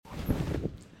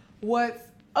What's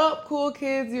up, cool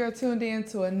kids? You're tuned in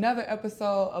to another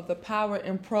episode of the Power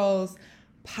in Prose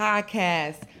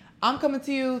podcast. I'm coming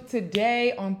to you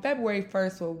today on February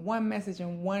 1st with one message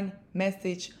and one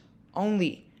message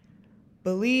only.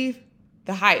 Believe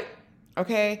the hype.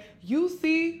 Okay? You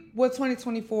see what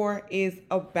 2024 is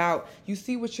about. You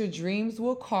see what your dreams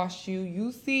will cost you.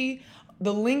 You see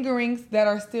the lingerings that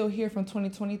are still here from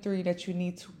 2023 that you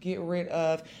need to get rid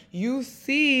of. You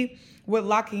see what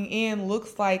locking in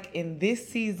looks like in this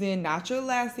season, not your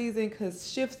last season,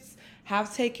 because shifts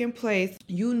have taken place.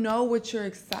 You know what you're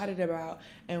excited about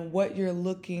and what you're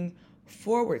looking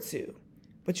forward to.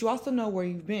 But you also know where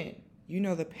you've been. You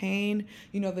know the pain,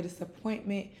 you know the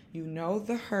disappointment, you know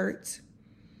the hurt,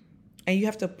 and you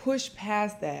have to push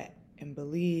past that and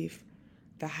believe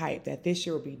the hype that this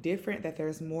year will be different, that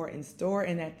there's more in store,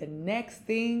 and that the next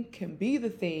thing can be the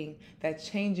thing that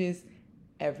changes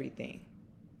everything.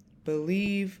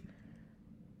 Believe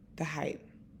the hype.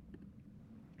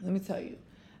 Let me tell you,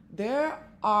 there's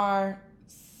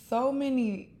so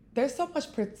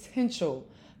much potential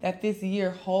that this year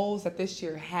holds, that this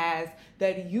year has,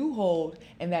 that you hold,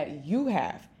 and that you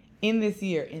have in this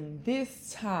year, in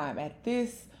this time, at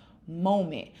this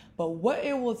moment. But what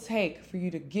it will take for you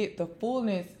to get the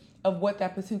fullness of what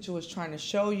that potential is trying to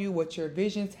show you, what your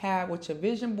visions have, what your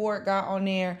vision board got on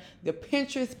there, the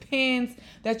Pinterest pins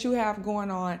that you have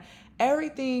going on,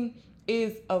 everything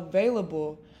is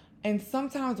available. And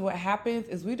sometimes what happens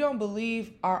is we don't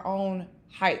believe our own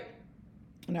hype.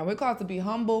 Now, we're called to be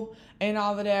humble and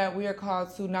all of that. We are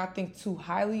called to not think too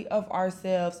highly of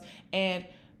ourselves. And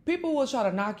people will try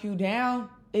to knock you down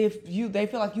if they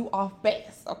feel like you off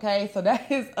base, okay? So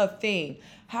that is a thing.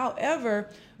 However,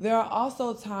 there are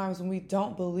also times when we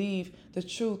don't believe the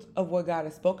truth of what God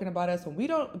has spoken about us, when we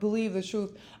don't believe the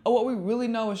truth of what we really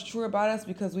know is true about us,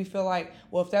 because we feel like,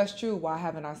 well, if that's true, why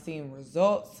haven't I seen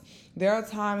results? There are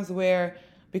times where,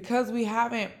 because we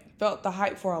haven't felt the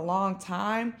hype for a long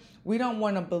time, we don't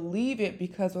want to believe it,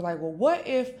 because we're like, well, what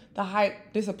if the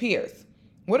hype disappears?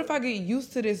 What if I get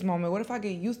used to this moment? What if I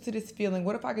get used to this feeling?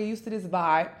 What if I get used to this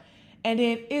vibe and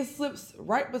then it slips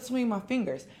right between my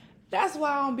fingers? That's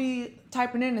why I don't be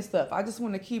typing in this stuff. I just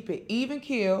want to keep it even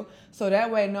keel, so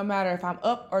that way, no matter if I'm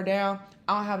up or down,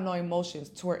 I don't have no emotions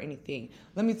toward anything.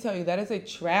 Let me tell you, that is a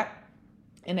trap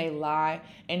and a lie,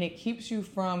 and it keeps you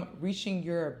from reaching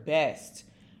your best.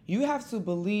 You have to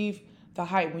believe the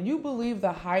hype. When you believe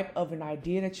the hype of an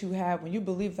idea that you have, when you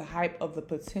believe the hype of the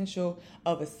potential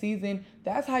of a season,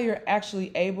 that's how you're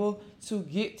actually able to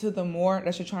get to the more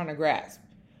that you're trying to grasp.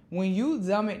 When you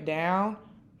dumb it down,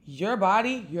 your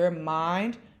body, your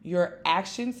mind, your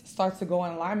actions start to go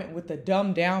in alignment with the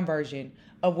dumbed down version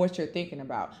of what you're thinking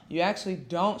about. You actually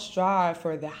don't strive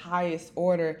for the highest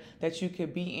order that you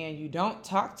could be in. You don't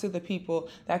talk to the people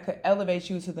that could elevate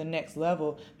you to the next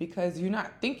level, because you're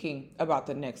not thinking about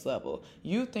the next level.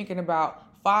 You're thinking about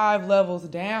 5 levels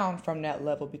down from that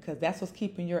level, because that's what's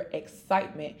keeping your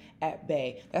excitement at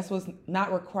bay. That's what's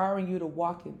not requiring you to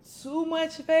walk in too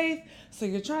much faith. So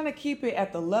you're trying to keep it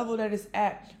at the level that it's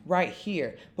at right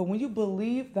here. But when you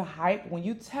believe the hype, when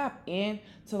you tap in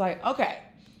to like, okay,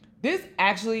 this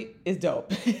actually is dope.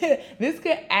 This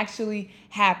could actually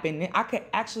happen. I could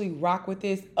actually rock with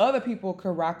this. Other people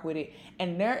could rock with it.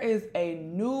 And there is a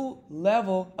new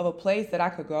level of a place that I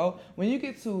could go. When you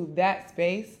get to that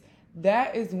space,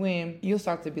 that is when you'll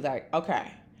start to be like,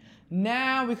 okay,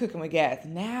 now we're cooking with gas.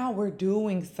 Now we're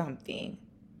doing something.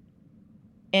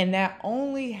 And that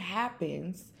only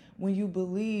happens when you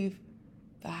believe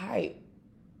the hype.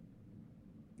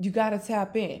 You got to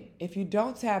tap in. If you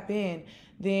don't tap in,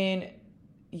 then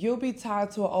you'll be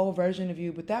tied to an old version of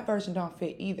you, but that version don't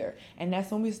fit either. And that's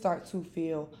when we start to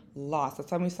feel lost.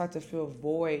 That's when we start to feel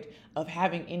void of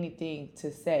having anything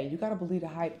to say. You got to believe the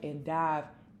hype and dive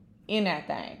in that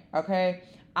thing, okay?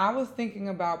 I was thinking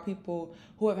about people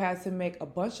who have had to make a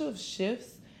bunch of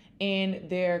shifts in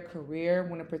their career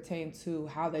when it pertains to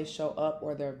how they show up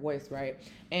or their voice, right?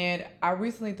 And I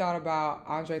recently thought about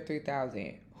Andre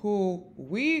 3000, who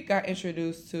we got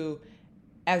introduced to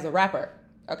as a rapper,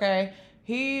 okay?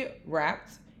 He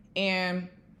rapped and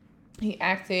he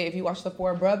acted. If you watch The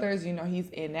Four Brothers, you know he's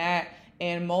in that.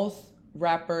 And most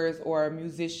rappers or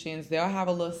musicians, they'll have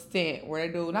a little stint where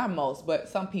they do, not most, but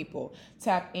some people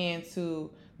tap into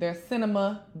their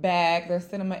cinema bag, their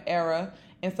cinema era.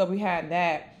 And so we had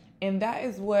that. And that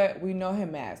is what we know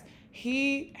him as.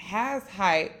 He has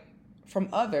hype from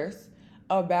others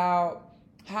about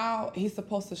how he's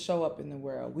supposed to show up in the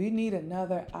world. We need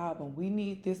another album. We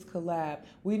need this collab.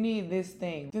 We need this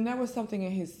thing. Then there was something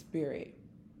in his spirit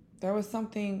There was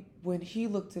something when he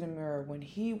looked in the mirror, when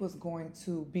he was going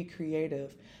to be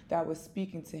creative, that was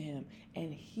speaking to him,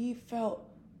 and he felt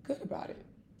good about it.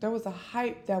 There was a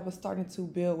hype that was starting to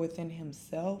build within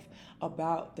himself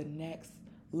about the next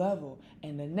level.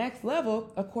 And the next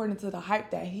level, according to the hype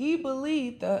that he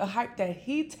believed, the hype that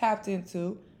he tapped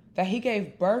into, that he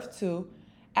gave birth to,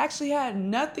 actually had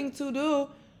nothing to do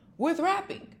with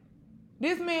rapping.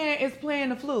 This man is playing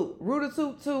the flute,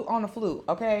 rooter-toot-toot on the flute,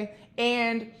 okay?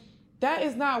 And that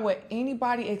is not what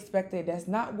anybody expected. That's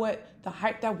not what the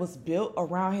hype that was built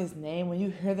around his name. When you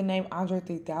hear the name Andre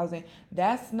 3000,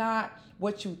 that's not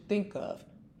what you think of.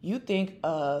 You think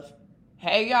of,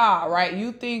 hey y'all, right?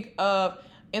 You think of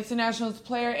International's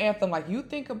Player Anthem. Like, you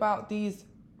think about these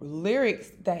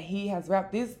lyrics that he has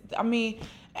rapped.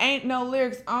 Ain't no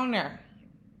lyrics on there.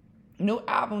 New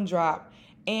album drop.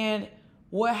 And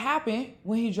what happened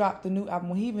when he dropped the new album,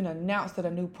 when he even announced that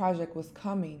a new project was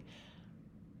coming,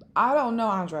 I don't know,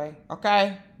 Andre,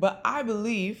 okay? But I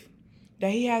believe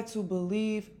that he had to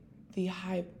believe the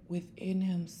hype within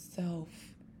himself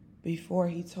before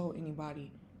he told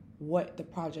anybody what the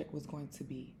project was going to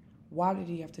be. Why did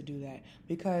he have to do that?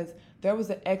 Because there was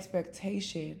an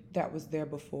expectation that was there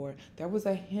before. There was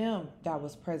a him that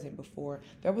was present before.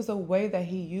 There was a way that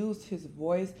he used his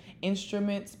voice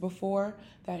instruments before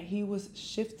that he was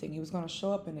shifting. He was going to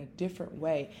show up in a different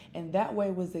way. And that way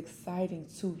was exciting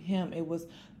to him. It was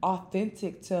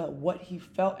authentic to what he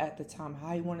felt at the time,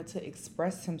 how he wanted to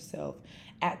express himself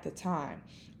at the time.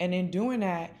 And in doing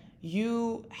that,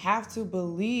 you have to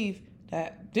believe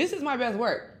that this is my best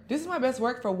work. This is my best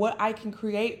work for what I can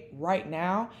create right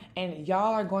now, and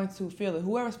y'all are going to feel it.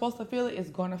 Whoever's supposed to feel it is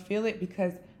going to feel it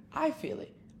because I feel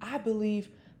it. I believe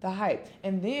the hype.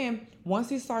 And then once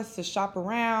he starts to shop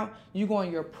around, you go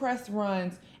on your press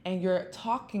runs and you're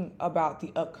talking about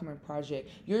the upcoming project.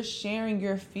 You're sharing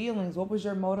your feelings. What was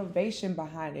your motivation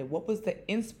behind it? What was the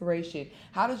inspiration?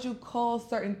 How did you cull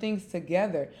certain things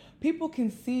together? People can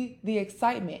see the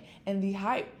excitement, and the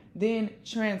hype then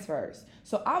transfers.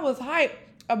 So I was hyped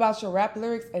about your rap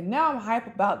lyrics, and now I'm hype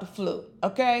about the flute,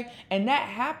 okay? And that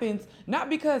happens not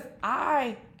because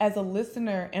I, as a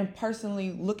listener, am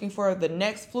personally looking for the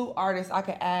next flute artist I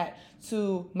could add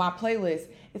to my playlist.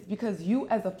 It's because you,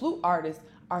 as a flute artist,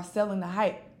 are selling the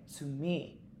hype to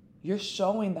me. You're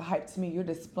showing the hype to me. You're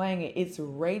displaying it. It's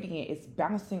radiant. It's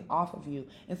bouncing off of you.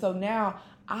 And so now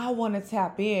I want to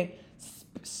tap in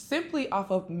simply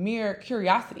off of mere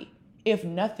curiosity, if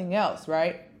nothing else,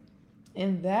 right?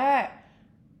 And that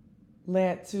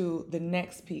led to the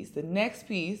next piece. The next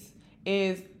piece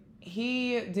is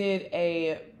he did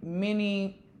a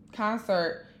mini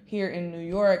concert here in New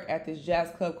York at this jazz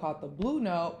club called the Blue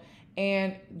Note,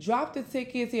 and dropped the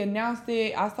tickets. He announced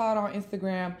it. I saw it on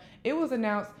Instagram. It was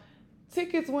announced.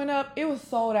 Tickets went up. It was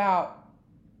sold out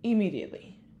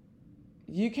immediately.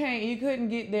 You couldn't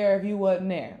get there if you wasn't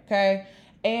there, okay?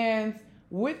 And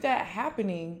with that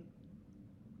happening,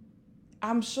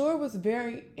 I'm sure it was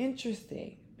very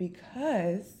interesting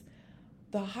because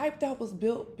the hype that was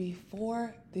built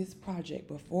before this project,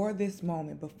 before this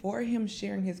moment, before him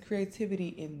sharing his creativity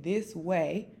in this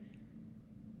way,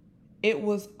 it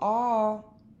was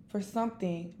all for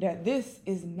something that this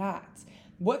is not.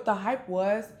 What the hype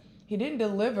was, he didn't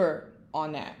deliver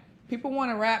on that. People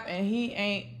want to rap and he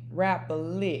ain't rap a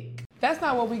lick. That's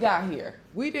not what we got here.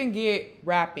 We didn't get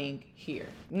rapping here.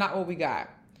 Not what we got.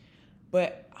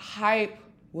 But hype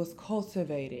was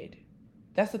cultivated.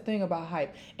 That's the thing about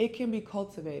hype. It can be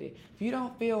cultivated. If you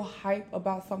don't feel hype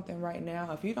about something right now,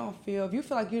 if you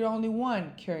feel like you're the only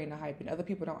one carrying the hype and other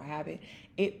people don't have it,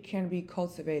 it can be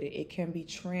cultivated. It can be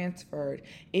transferred.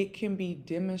 It can be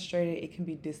demonstrated. It can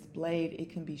be displayed.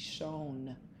 It can be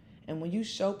shown. And when you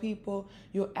show people,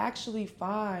 you'll actually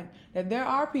find that there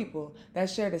are people that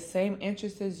share the same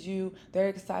interests as you. They're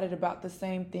excited about the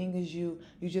same thing as you.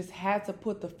 You just had to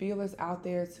put the feelers out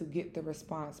there to get the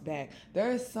response back.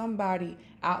 There is somebody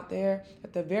out there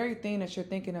that the very thing that you're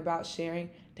thinking about sharing,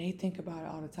 they think about it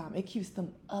all the time. It keeps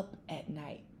them up at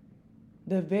night.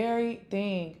 The very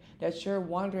thing that you're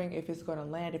wondering if it's going to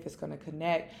land, if it's going to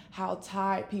connect, how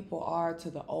tied people are to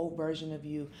the old version of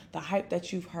you, the hype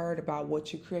that you've heard about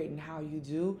what you create and how you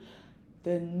do,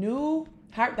 the new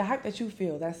hype, the hype that you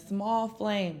feel, that small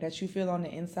flame that you feel on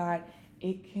the inside,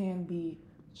 it can be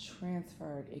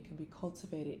transferred, it can be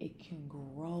cultivated, it can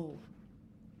grow.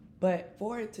 But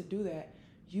for it to do that,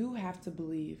 you have to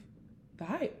believe the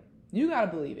hype. You got to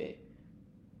believe it.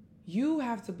 You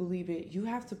have to believe it. You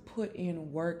have to put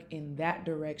in work in that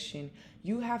direction.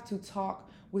 You have to talk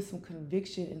with some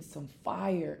conviction and some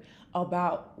fire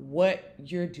about what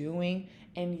you're doing.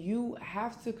 And you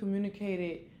have to communicate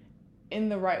it in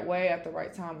the right way at the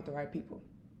right time with the right people,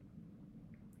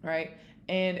 right?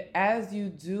 And as you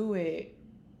do it,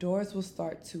 doors will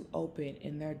start to open,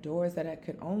 and there are doors that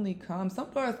can only come. Some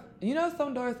doors,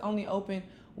 some doors only open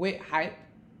with hype,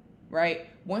 right?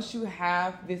 Once you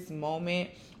have this moment,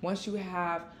 once you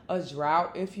have a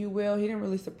drought, if you will, he didn't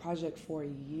release a project for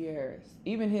years.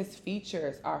 Even his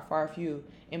features are far few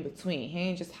in between. He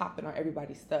ain't just hopping on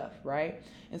everybody's stuff, right?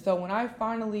 And so when I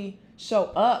finally show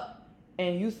up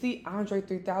and you see Andre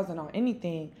 3000 on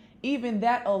anything, even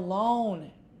that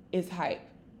alone is hype.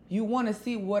 You want to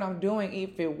see what I'm doing.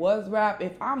 If it was rap,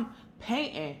 if I'm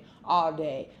painting all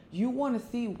day, you want to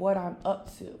see what I'm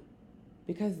up to.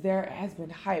 Because there has been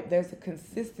hype. There's a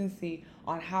consistency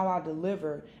on how I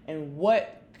deliver and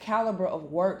what caliber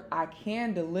of work I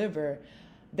can deliver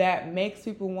that makes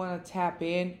people want to tap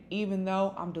in, even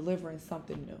though I'm delivering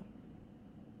something new.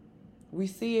 We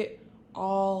see it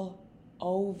all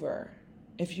over.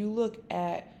 If you look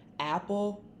at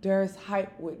Apple, there's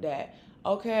hype with that.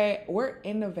 Okay, we're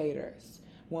innovators.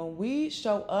 When we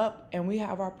show up and we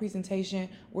have our presentation,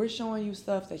 we're showing you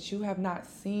stuff that you have not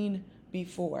seen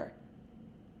before.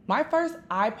 My first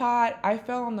iPod, I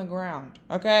fell on the ground,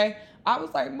 okay? I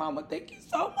was like, Mama, thank you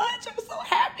so much. I'm so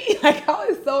happy. Like, I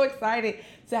was so excited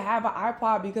to have an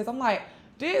iPod because I'm like,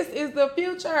 this is the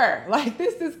future. Like,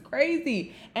 this is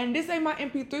crazy. And this ain't my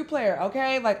MP3 player,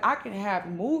 okay? Like, I can have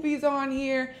movies on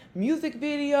here, music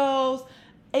videos.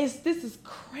 This is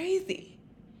crazy.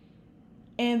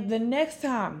 And the next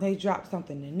time they drop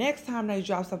something,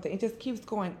 it just keeps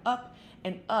going up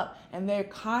and up. And they're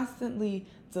constantly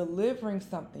delivering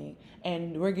something.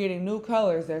 And we're getting new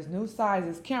colors. There's new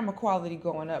sizes, camera quality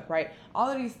going up, right? All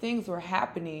of these things were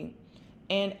happening.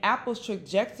 And Apple's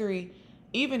trajectory,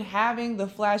 even having the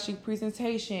flashy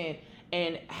presentation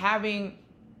and having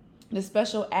the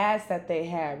special ads that they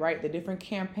had, right? The different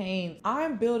campaigns.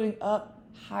 I'm building up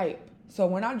hype. So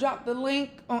when I drop the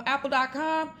link on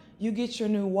apple.com, you get your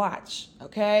new watch,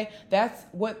 okay? That's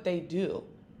what they do.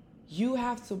 You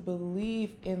have to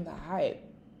believe in the hype.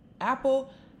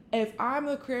 Apple, if I'm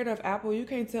the creator of Apple, you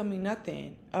can't tell me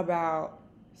nothing about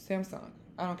Samsung.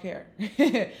 I don't care.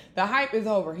 The hype is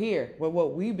over here with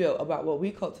what we built, about what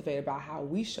we cultivate, about how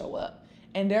we show up.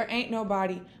 And there ain't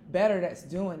nobody better that's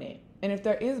doing it. And if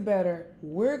there is better,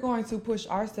 we're going to push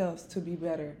ourselves to be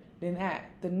better than that,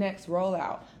 the next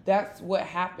rollout. That's what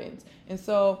happens. And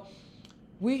so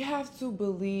we have to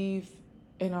believe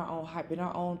in our own hype, in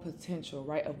our own potential,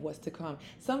 right, of what's to come.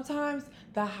 Sometimes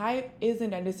the hype isn't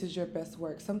that this is your best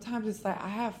work. Sometimes it's like, I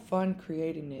have fun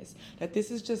creating this, that this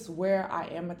is just where I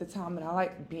am at the time, and I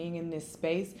like being in this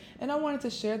space, and I wanted to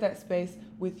share that space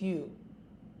with you.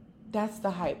 That's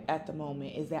the hype at the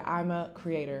moment, is that I'm a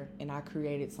creator and I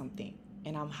created something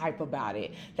and I'm hype about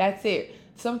it. That's it.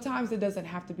 Sometimes it doesn't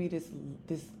have to be this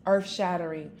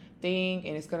earth-shattering thing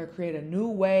and it's going to create a new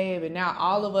wave and now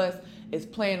all of us is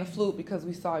playing the flute because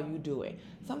we saw you do it.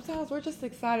 Sometimes we're just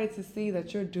excited to see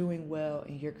that you're doing well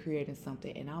and you're creating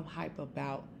something, and I'm hype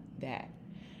about that.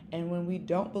 And when we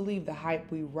don't believe the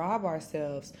hype, we rob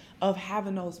ourselves of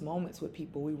having those moments with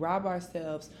people. We rob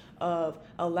ourselves of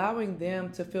allowing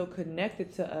them to feel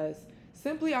connected to us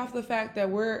simply off the fact that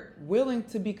we're willing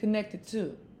to be connected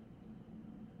to.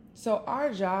 So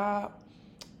our job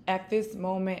at this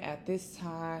moment, at this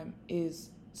time, is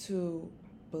to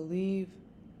believe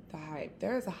the hype.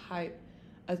 There is a hype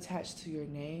attached to your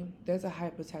name. There's a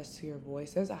hype attached to your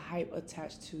voice. There's a hype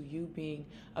attached to you being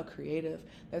a creative.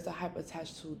 There's a hype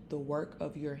attached to the work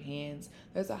of your hands.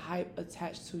 There's a hype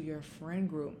attached to your friend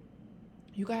group.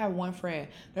 You can have one friend.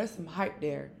 There's some hype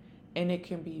there, and it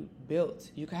can be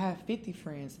built. You can have 50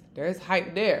 friends. There's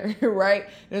hype there, right?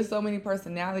 There's so many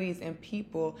personalities and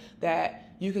people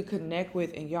that you can connect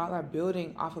with, and y'all are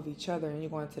building off of each other, and you're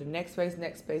going to the next space,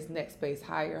 next space, next space,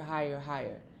 higher, higher,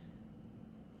 higher.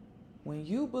 When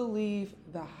you believe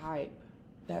the hype,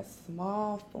 that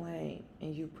small flame,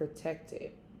 and you protect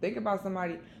it. Think about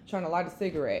somebody trying to light a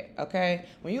cigarette, okay?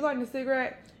 When you light a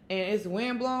cigarette and it's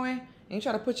wind blowing and you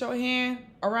try to put your hand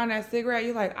around that cigarette,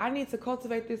 you're like, I need to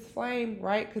cultivate this flame,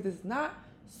 right? Because it's not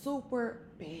super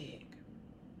big.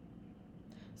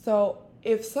 So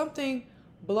if something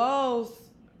blows,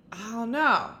 I don't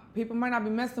know, people might not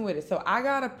be messing with it. So I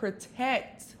got to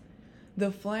protect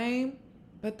the flame.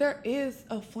 But there is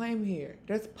a flame here.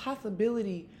 There's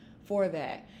possibility for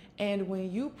that. And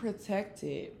when you protect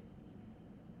it,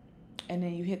 and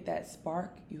then you hit that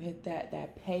spark, you hit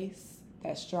that pace,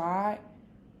 that stride,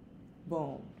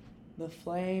 boom. The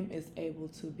flame is able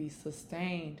to be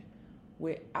sustained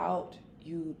without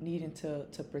you needing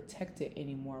to protect it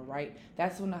anymore, right?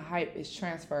 That's when the hype is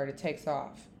transferred, it takes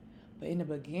off. But in the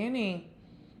beginning,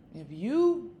 If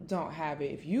you don't have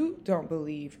it, if you don't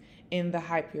believe in the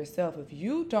hype yourself, if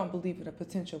you don't believe in the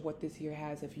potential of what this year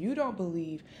has, if you don't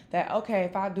believe that, okay,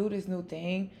 if I do this new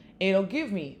thing, it'll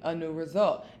give me a new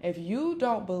result. If you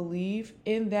don't believe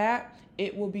in that,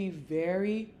 it will be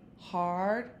very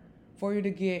hard for you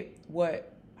to get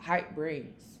what hype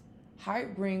brings.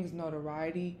 Hype brings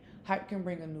notoriety. Hype can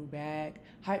bring a new bag.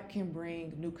 Hype can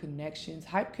bring new connections.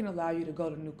 Hype can allow you to go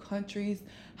to new countries.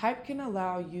 Hype can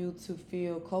allow you to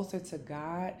feel closer to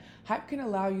God. Hype can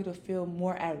allow you to feel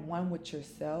more at one with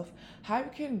yourself.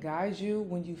 Hype can guide you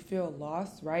when you feel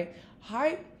lost, right?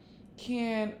 Hype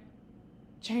can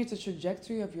change the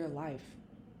trajectory of your life.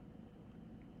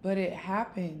 But it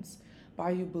happens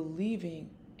by you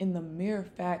believing in the mere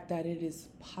fact that it is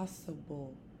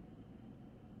possible.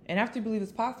 And after you believe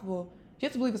it's possible, you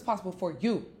have to believe it's possible for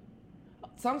you.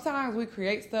 Sometimes we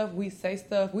create stuff, we say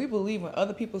stuff, we believe when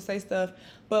other people say stuff,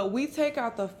 but we take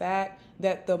out the fact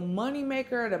that the money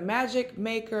maker, the magic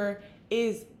maker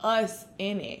is us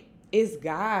in it. It's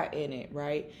God in it,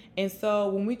 right? And so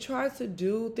when we try to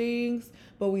do things,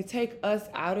 but we take us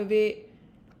out of it,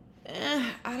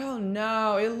 I don't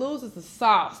know. It loses the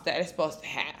sauce that it's supposed to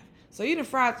have. So you done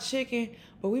fried the chicken,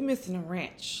 but we missing the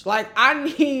ranch. Like, I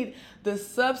need the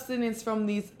substance from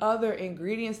these other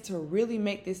ingredients to really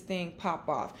make this thing pop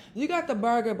off. You got the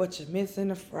burger, but you're missing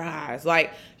the fries.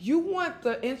 Like, you want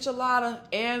the enchilada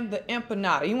and the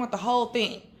empanada. You want the whole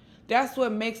thing. That's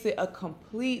what makes it a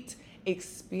complete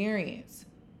experience.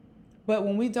 But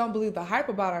when we don't believe the hype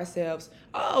about ourselves,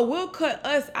 oh, we'll cut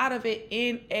us out of it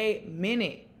in a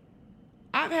minute.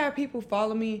 I've had people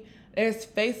follow me. There's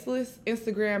faceless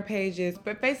Instagram pages,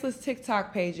 but faceless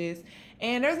TikTok pages,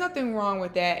 and there's nothing wrong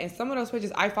with that. And some of those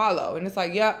pages I follow, and it's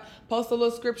like, yep, post a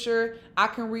little scripture, I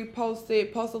can repost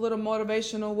it, post a little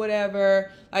motivational,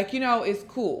 whatever. Like, it's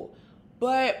cool.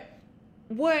 But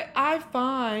what I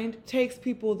find takes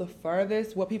people the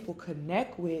furthest, what people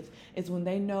connect with, is when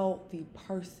they know the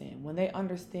person, when they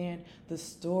understand the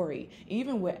story.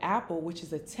 Even with Apple, which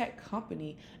is a tech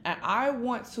company, and I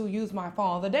want to use my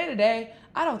phone. The day-to-day,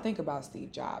 I don't think about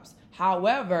Steve Jobs.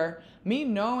 However, me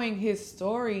knowing his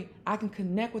story, I can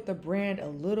connect with the brand a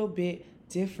little bit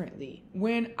differently.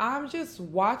 When I'm just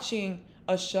watching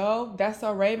a show, That's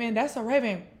So Raven,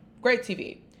 great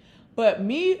TV. But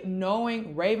me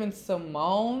knowing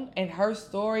Raven-Symoné and her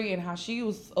story and how she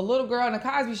was a little girl in the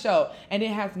Cosby Show and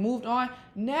it has moved on,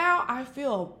 now I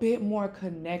feel a bit more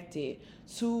connected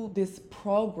to this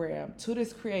program, to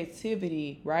this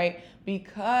creativity, right?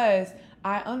 Because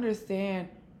I understand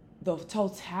the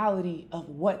totality of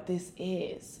what this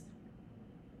is.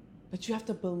 But you have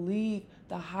to believe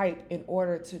the hype in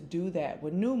order to do that.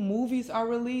 When new movies are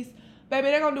released, baby,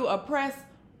 they're going to do a press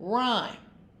run.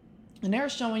 And they're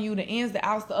showing you the ins, the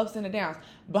outs, the ups and the downs,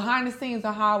 behind the scenes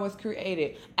on how it was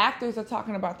created. Actors are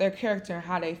talking about their character and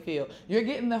how they feel. You're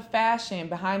getting the fashion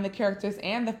behind the characters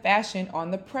and the fashion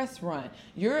on the press run.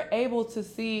 You're able to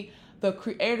see the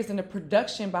creators and the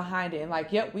production behind it. And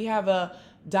like, yep, we have a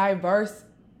diverse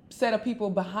set of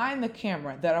people behind the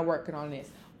camera that are working on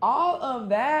this. All of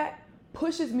that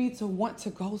pushes me to want to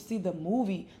go see the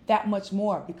movie that much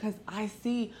more because I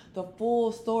see the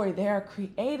full story. They are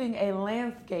creating a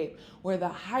landscape where the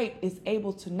hype is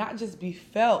able to not just be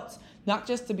felt, not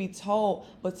just to be told,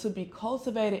 but to be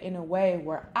cultivated in a way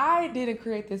where I didn't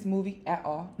create this movie at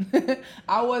all.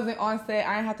 I wasn't on set.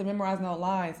 I didn't have to memorize no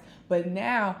lines. But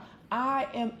now I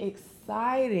am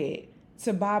excited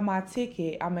to buy my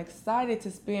ticket. I'm excited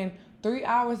to spend 3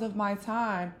 hours of my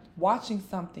time watching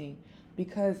something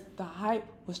because the hype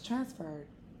was transferred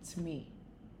to me.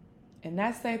 And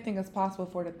that same thing is possible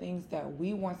for the things that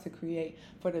we want to create,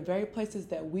 for the very places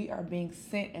that we are being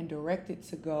sent and directed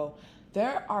to go.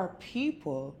 There are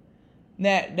people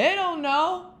that they don't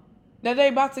know that they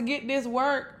about to get this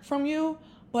work from you,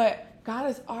 but God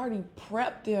has already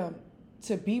prepped them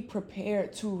to be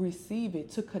prepared to receive it,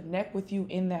 to connect with you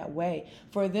in that way,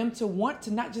 for them to want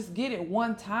to not just get it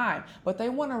one time, but they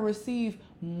want to receive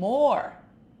more.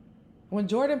 When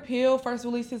Jordan Peele first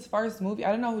released his first movie,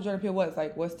 I didn't know who Jordan Peele was,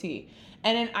 like, what's T?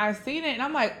 And then I seen it and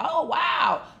I'm like, oh,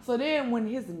 wow. So then when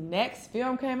his next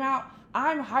film came out,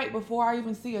 I'm hyped before I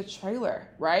even see a trailer,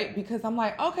 right? Because I'm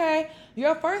like, okay,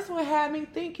 your first one had me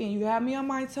thinking, you had me on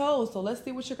my toes. So let's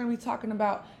see what you're going to be talking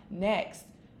about next.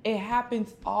 It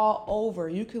happens all over.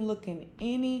 You can look in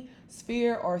any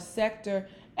sphere or sector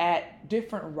at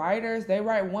different writers. They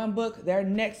write one book, their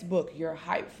next book, you're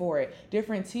hyped for it.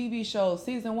 Different TV shows.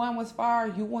 Season 1 was fire,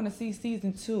 you want to see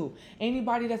season 2.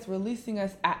 Anybody that's releasing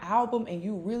us an album and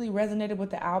you really resonated with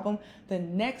the album, the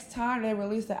next time they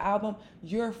release the album,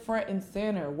 you're front and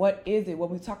center. What is it? What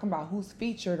we talking about? Who's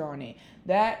featured on it?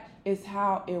 That is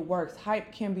how it works.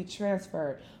 Hype can be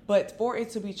transferred, but for it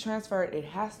to be transferred, it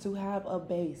has to have a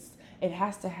base. It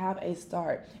has to have a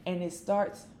start, and it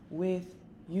starts with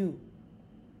you.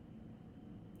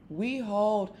 We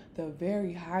hold the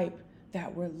very hype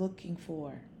that we're looking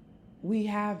for. We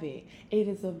have it. It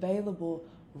is available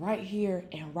right here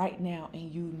and right now,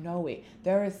 and you know it.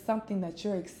 There is something that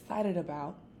you're excited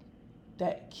about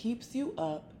that keeps you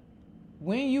up.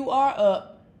 When you are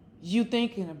up, you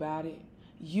thinking about it.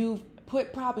 You've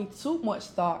put probably too much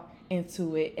thought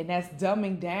into it, and that's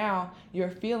dumbing down your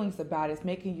feelings about it. It's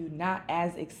making you not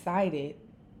as excited.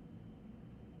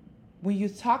 When you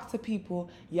talk to people,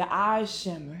 your eyes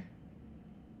shimmer.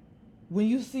 When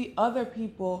you see other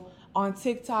people on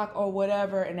TikTok or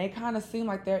whatever, and they kind of seem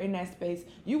like they're in that space,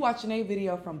 you watching a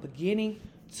video from beginning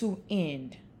to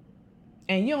end.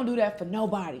 And you don't do that for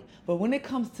nobody. But when it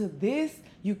comes to this,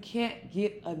 you can't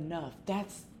get enough.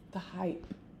 That's the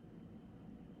hype.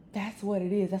 That's what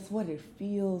it is. That's what it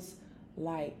feels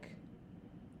like.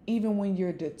 Even when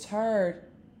you're deterred,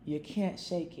 you can't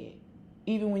shake it.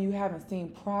 Even when you haven't seen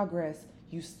progress,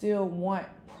 you still want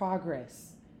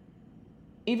progress.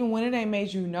 Even when it ain't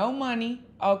made you no money,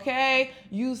 okay,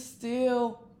 you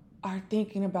still are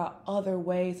thinking about other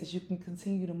ways that you can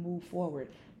continue to move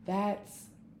forward. That's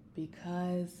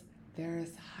because there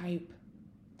is hype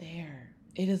there.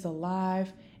 It is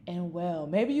alive and well.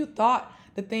 Maybe you thought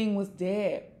the thing was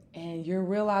dead, and you're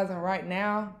realizing right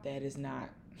now that is not.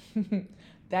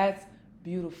 That's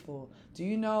beautiful. Do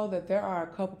you know that there are a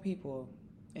couple people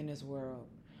in this world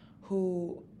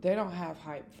who they don't have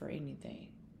hype for anything?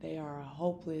 They are a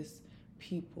hopeless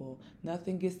people.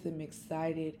 Nothing gets them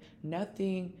excited.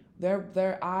 Nothing.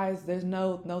 Their eyes. There's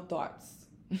no thoughts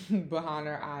behind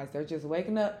their eyes. They're just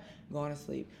waking up, going to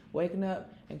sleep. Waking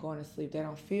up and going to sleep. They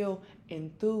don't feel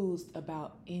enthused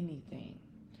about anything.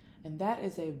 And that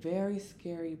is a very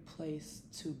scary place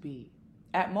to be.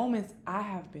 At moments, I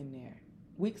have been there,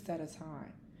 weeks at a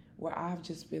time, where I've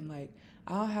just been like,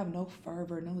 I don't have no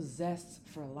fervor, no zest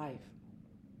for life.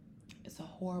 It's a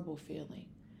horrible feeling.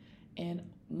 And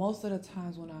most of the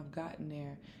times when I've gotten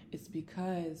there, it's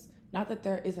because, not that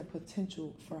there isn't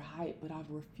potential for hype, but I've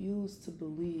refused to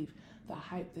believe the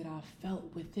hype that I've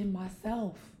felt within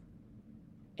myself.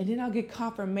 And then I'll get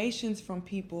confirmations from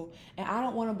people, and I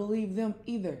don't want to believe them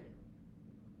either,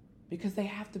 because they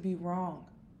have to be wrong,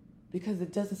 because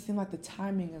it doesn't seem like the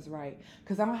timing is right,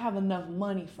 because I don't have enough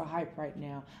money for hype right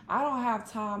now. I don't have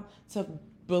time to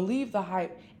believe the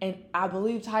hype, and I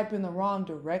believed hype in the wrong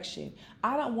direction.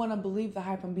 I don't want to believe the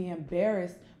hype and be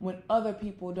embarrassed when other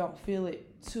people don't feel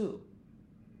it too.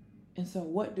 And so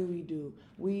what do?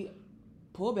 We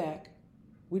pull back.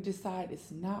 We decide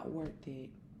it's not worth it.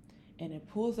 And it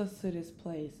pulls us to this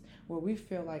place where we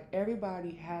feel like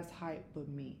everybody has hype but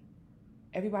me.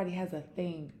 Everybody has a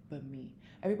thing but me.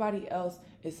 Everybody else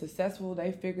is successful.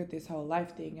 They figured this whole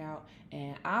life thing out.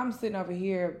 And I'm sitting over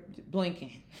here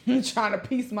blinking, trying to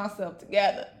piece myself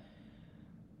together.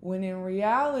 When in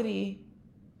reality,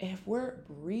 if we're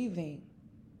breathing,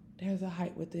 there's a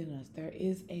hype within us. There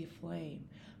is a flame.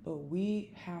 But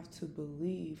we have to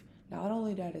believe not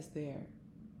only that it's there,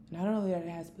 not only that it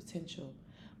has potential,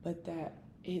 but that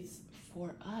it's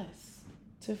for us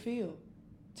to feel,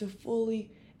 to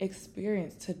fully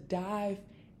experience, to dive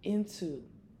into.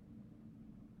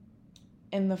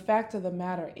 And the fact of the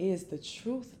matter is, the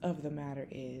truth of the matter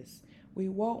is, we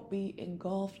won't be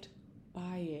engulfed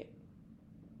by it.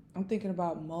 I'm thinking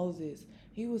about Moses.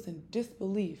 He was in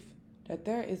disbelief that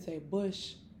there is a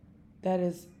bush that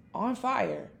is on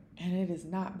fire and it is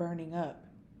not burning up,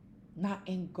 not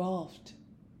engulfed.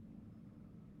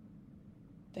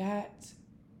 That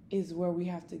is where we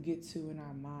have to get to in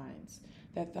our minds.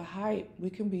 That the hype, we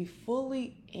can be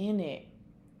fully in it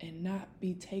and not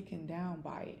be taken down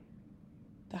by it.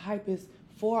 The hype is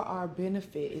for our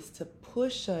benefit, is to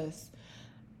push us,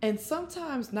 and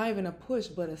sometimes not even a push,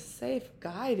 but a safe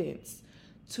guidance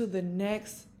to the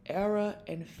next era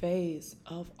and phase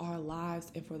of our lives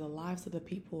and for the lives of the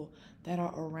people that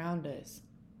are around us.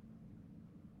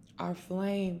 Our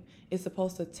flame is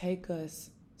supposed to take us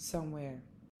somewhere.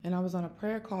 And I was on a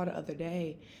prayer call the other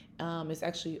day. It's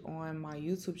actually on my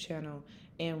YouTube channel.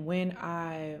 And when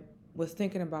I was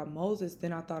thinking about Moses,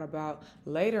 then I thought about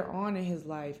later on in his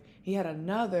life, he had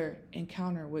another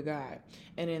encounter with God.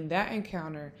 And in that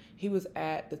encounter, he was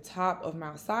at the top of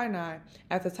Mount Sinai.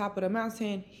 At the top of the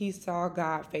mountain, he saw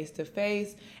God face to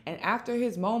face. And after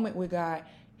his moment with God,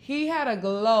 he had a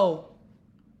glow.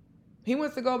 He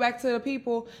wants to go back to the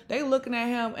people. They looking at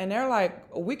him and they're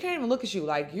like, we can't even look at you.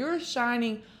 Like, you're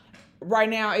shining right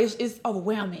now. It's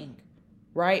overwhelming,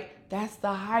 right? That's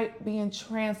the hype being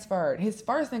transferred. His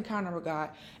first encounter with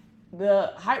God,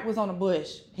 the hype was on a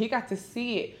bush. He got to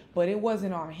see it, but it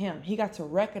wasn't on him. He got to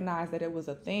recognize that it was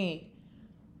a thing,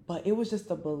 but it was just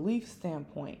a belief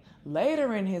standpoint.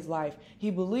 Later in his life,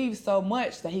 he believed so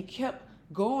much that he kept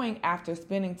going after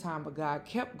spending time with God,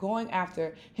 kept going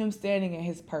after him standing in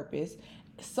his purpose,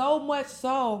 so much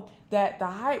so that the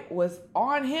hype was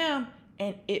on him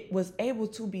and it was able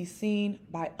to be seen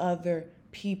by other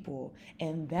people.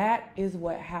 And that is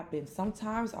what happens.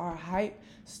 Sometimes our hype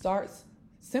starts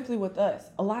simply with us.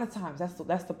 A lot of times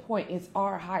that's the point. It's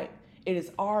our hype. It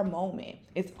is our moment.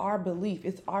 It's our belief.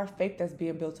 It's our faith that's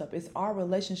being built up. It's our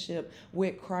relationship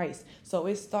with Christ. So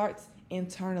it starts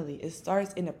internally. It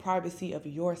starts in the privacy of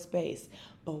your space.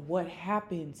 But what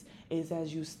happens is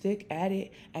as you stick at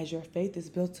it, as your faith is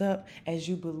built up, as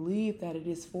you believe that it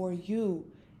is for you,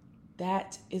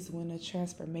 that is when the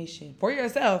transformation for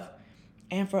yourself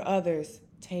and for others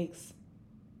takes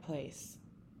place.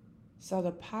 So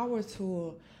the power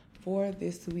tool for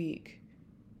this week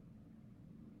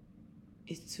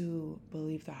is to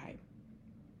believe the hype.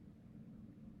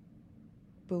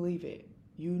 Believe it.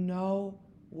 You know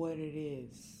what it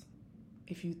is.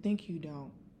 If you think you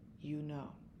don't, you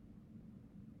know.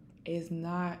 It's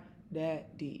not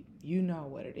that deep. You know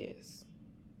what it is.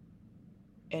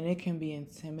 And it can be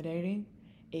intimidating.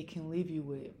 It can leave you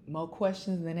with more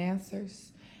questions than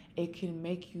answers. It can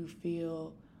make you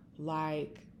feel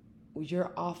like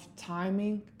you're off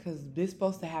timing because this is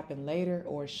supposed to happen later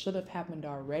or it should have happened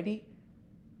already.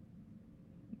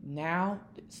 Now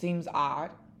it seems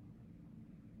odd.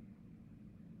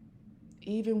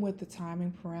 Even with the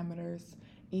timing parameters,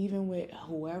 even with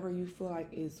whoever you feel like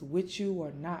is with you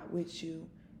or not with you,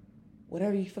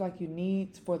 whatever you feel like you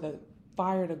need for the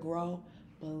fire to grow,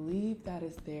 believe that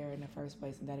it's there in the first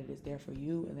place and that it is there for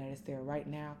you and that it's there right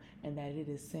now and that it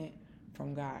is sent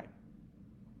from God.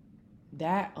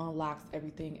 That unlocks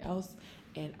everything else,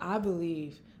 and I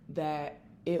believe that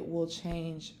it will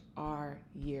change our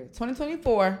year.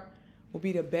 2024 will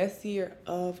be the best year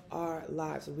of our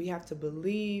lives. We have to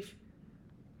believe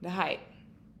the hype.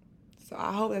 So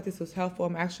I hope that this was helpful.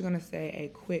 I'm actually going to say a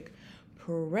quick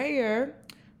prayer.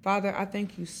 Father, I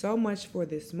thank you so much for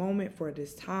this moment, for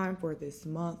this time, for this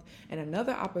month, and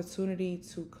another opportunity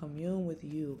to commune with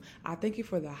you. I thank you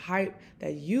for the hype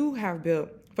that you have built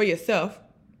for yourself,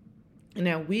 and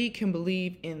that we can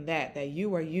believe in that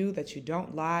you are you, that you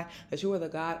don't lie, that you are the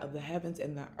God of the heavens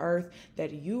and the earth,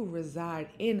 that you reside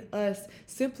in us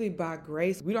simply by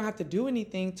grace. We don't have to do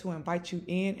anything to invite you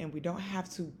in, and we don't have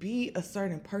to be a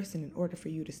certain person in order for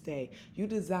you to stay. You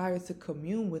desire to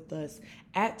commune with us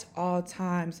at all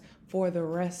times for the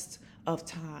rest of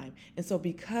time. And so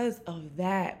because of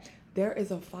that, there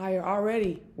is a fire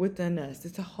already within us.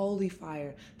 It's a holy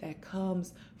fire that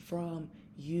comes from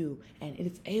you, and it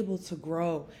is able to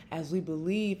grow as we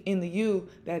believe in the you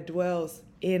that dwells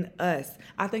in us.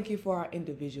 I thank you for our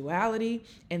individuality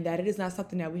and that it is not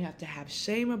something that we have to have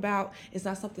shame about. It's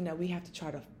not something that we have to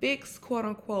try to fix, quote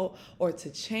unquote, or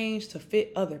to change to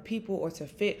fit other people or to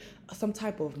fit some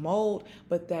type of mold,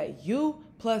 but that you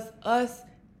plus us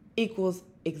equals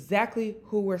exactly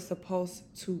who we're supposed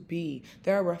to be.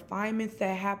 There are refinements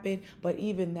that happen, but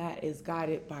even that is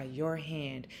guided by your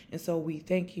hand. And so we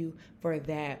thank you for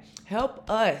that. Help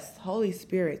us, Holy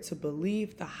Spirit, to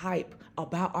believe the hype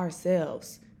about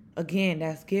ourselves. Again,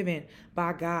 that's given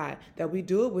by God, that we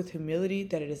do it with humility,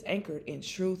 that it is anchored in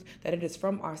truth, that it is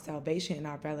from our salvation and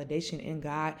our validation in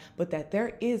God, but that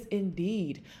there is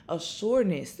indeed a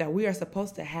sureness that we are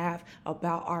supposed to have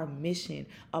about our mission,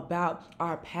 about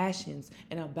our passions,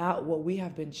 and about what we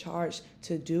have been charged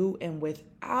to do. And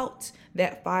without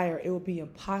that fire, it will be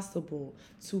impossible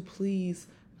to please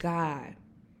God.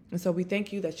 And so we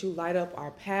thank you that you light up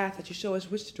our path, that you show us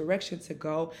which direction to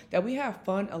go, that we have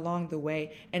fun along the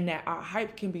way, and that our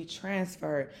hype can be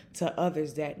transferred to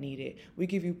others that need it. We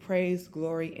give you praise,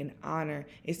 glory, and honor.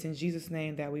 It's in Jesus'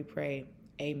 name that we pray.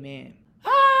 Amen.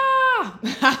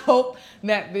 I hope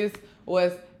that this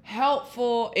was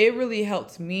helpful. It really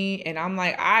helped me. And I'm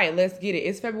like, all right, let's get it.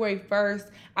 It's February 1st.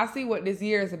 I see what this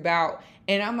year is about.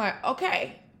 And I'm like,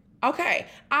 okay,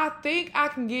 I think I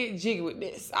can get jiggy with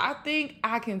this. I think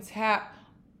I can tap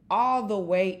all the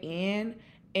way in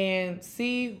and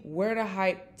see where the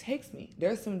hype takes me.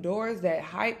 There's some doors that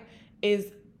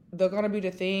they're gonna be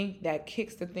the thing that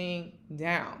kicks the thing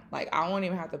down. Like, I won't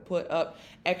even have to put up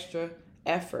extra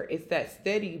effort. It's that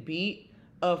steady beat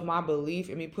of my belief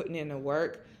and me putting in the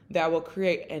work that will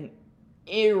create an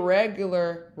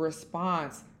irregular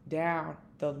response down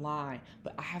the line.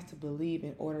 But I have to believe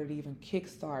in order to even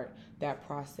kickstart that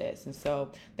process. And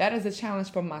so that is a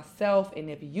challenge for myself. And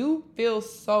if you feel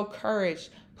so encouraged,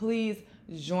 please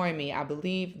join me. I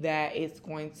believe that it's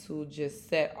going to just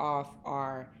set off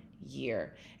our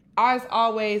year. As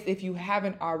always, if you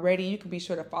haven't already, you can be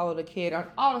sure to follow the kid on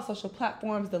all the social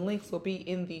platforms. The links will be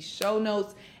in the show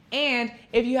notes. And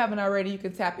if you haven't already, you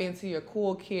can tap into your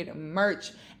Cool Kid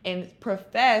merch and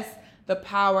profess the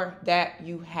power that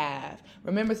you have.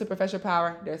 Remember to profess your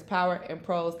power. There's power in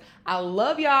pros. I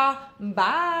love y'all.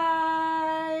 Bye.